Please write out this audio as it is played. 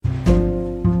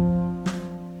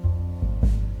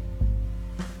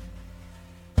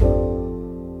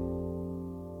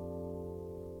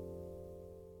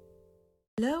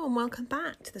Hello and welcome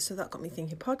back to the So That Got Me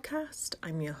Thinking podcast.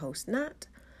 I'm your host Nat,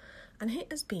 and it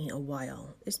has been a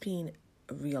while. It's been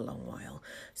a real long while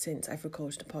since I've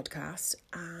recorded a podcast,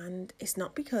 and it's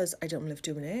not because I don't love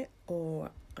doing it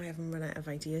or I haven't run out of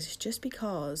ideas. It's just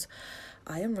because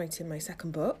I am writing my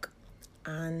second book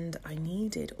and I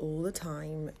needed all the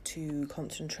time to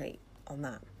concentrate on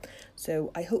that.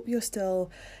 So I hope you're still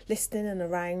listening and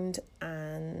around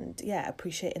and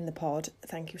appreciating the pod.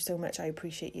 Thank you so much. I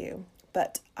appreciate you.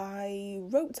 But I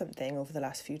wrote something over the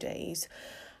last few days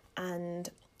and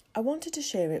I wanted to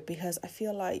share it because I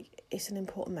feel like it's an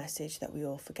important message that we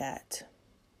all forget.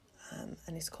 And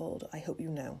it's called I Hope You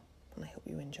Know, and I hope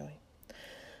you enjoy.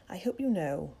 I hope you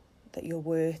know that your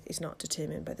worth is not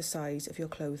determined by the size of your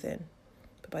clothing,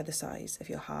 but by the size of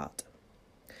your heart.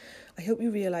 I hope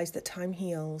you realise that time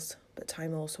heals, but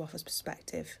time also offers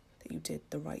perspective that you did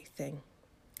the right thing.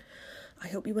 I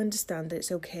hope you understand that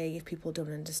it's okay if people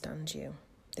don't understand you.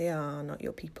 They are not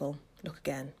your people. Look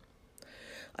again.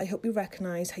 I hope you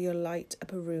recognise how you light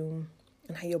up a room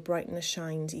and how your brightness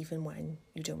shines even when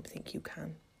you don't think you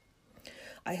can.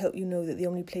 I hope you know that the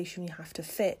only place you have to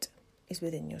fit is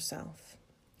within yourself.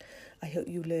 I hope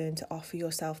you learn to offer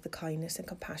yourself the kindness and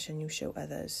compassion you show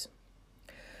others.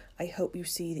 I hope you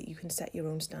see that you can set your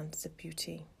own standards of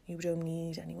beauty. You don't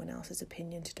need anyone else's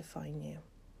opinion to define you.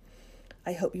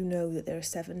 I hope you know that there are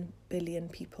 7 billion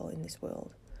people in this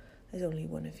world. There's only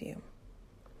one of you.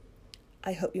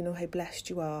 I hope you know how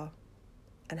blessed you are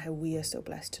and how we are so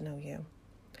blessed to know you.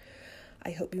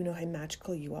 I hope you know how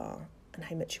magical you are and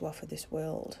how much you offer this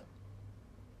world.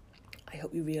 I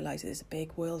hope you realise that there's a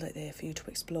big world out there for you to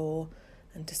explore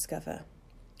and discover.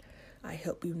 I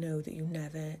hope you know that you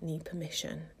never need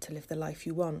permission to live the life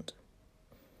you want.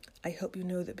 I hope you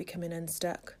know that becoming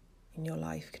unstuck in your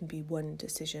life can be one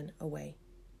decision away.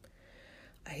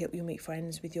 I hope you make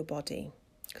friends with your body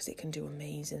because it can do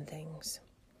amazing things.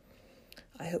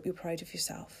 I hope you're proud of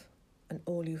yourself and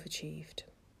all you've achieved.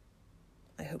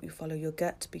 I hope you follow your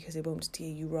gut because it won't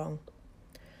steer you wrong.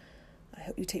 I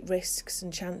hope you take risks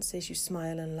and chances, you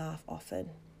smile and laugh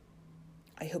often.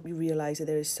 I hope you realise that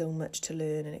there is so much to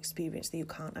learn and experience that you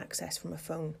can't access from a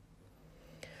phone.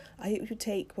 I hope you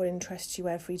take what interests you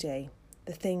every day,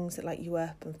 the things that light you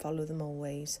up, and follow them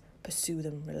always, pursue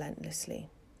them relentlessly.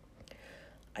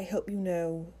 I hope you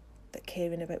know that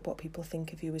caring about what people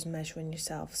think of you is measuring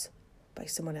yourselves by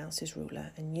someone else's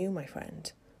ruler, and you, my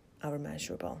friend, are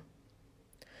immeasurable.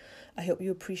 I hope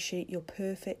you appreciate your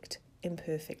perfect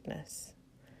imperfectness,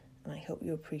 and I hope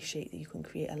you appreciate that you can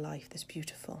create a life that's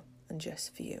beautiful and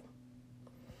just for you.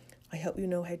 I hope you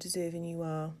know how deserving you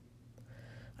are.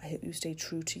 I hope you stay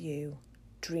true to you,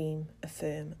 dream,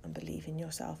 affirm and believe in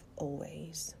yourself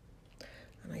always.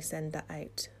 And I send that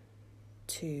out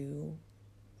to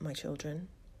my children,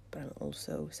 but I'm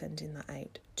also sending that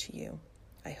out to you.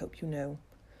 I hope you know,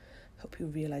 hope you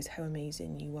realise how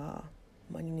amazing you are.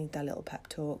 When you need that little pep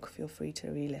talk, feel free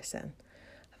to re-listen.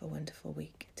 Have a wonderful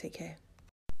week. Take care.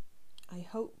 I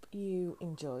hope you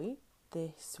enjoy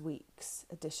this week's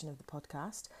edition of the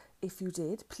podcast. If you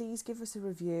did, please give us a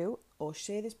review or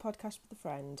share this podcast with a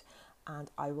friend,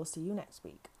 and I will see you next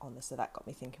week on the So That Got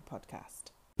Me Thinking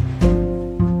podcast.